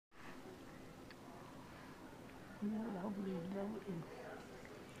Lovely, lovely.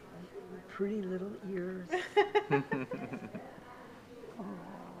 Pretty little ears. Oh.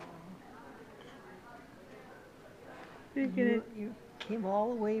 You came all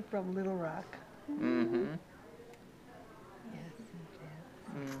the way from Little Rock. Mm-hmm. Yes, you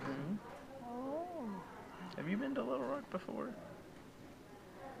did. Mm-hmm. Oh. Have you been to Little Rock before?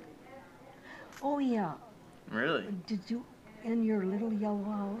 Oh, yeah. Really? Did you, in your little yellow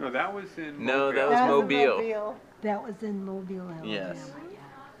house? No, that was in No, Mobile. that was Mobile. That was in Mobile, Alabama. Yes.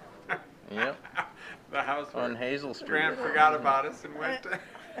 Yeah. Yep. The house On Hazel Street. Gran forgot about us and went to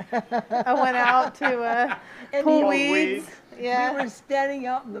I went out to pull weeds. Yeah. We were standing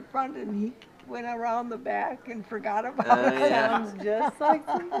out in the front, and he went around the back and forgot about us. Yeah. Sounds just like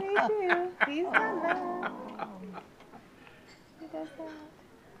me too. He's done that. He does that.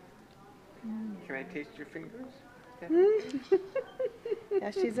 Can I taste your fingers?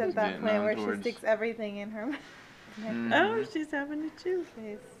 Yeah, she's at that Getting point on where towards- she sticks everything in her mouth. Mhm. Oh, she's having to chew.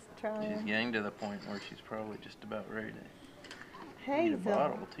 She's trying. She's getting to the point where she's probably just about ready to eat a Hazel.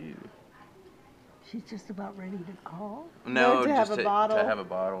 bottle too. She's just about ready to call. No, to just have a bottle. To have a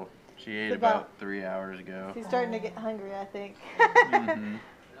bottle. She ate It's about about- 3 hours ago. She's starting to get hungry, I think. Mhm.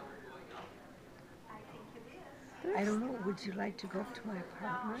 I don't know. Would you like to go up to my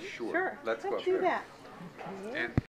apartment? Sure. Sure. Let's go. Let's do that. Okay. And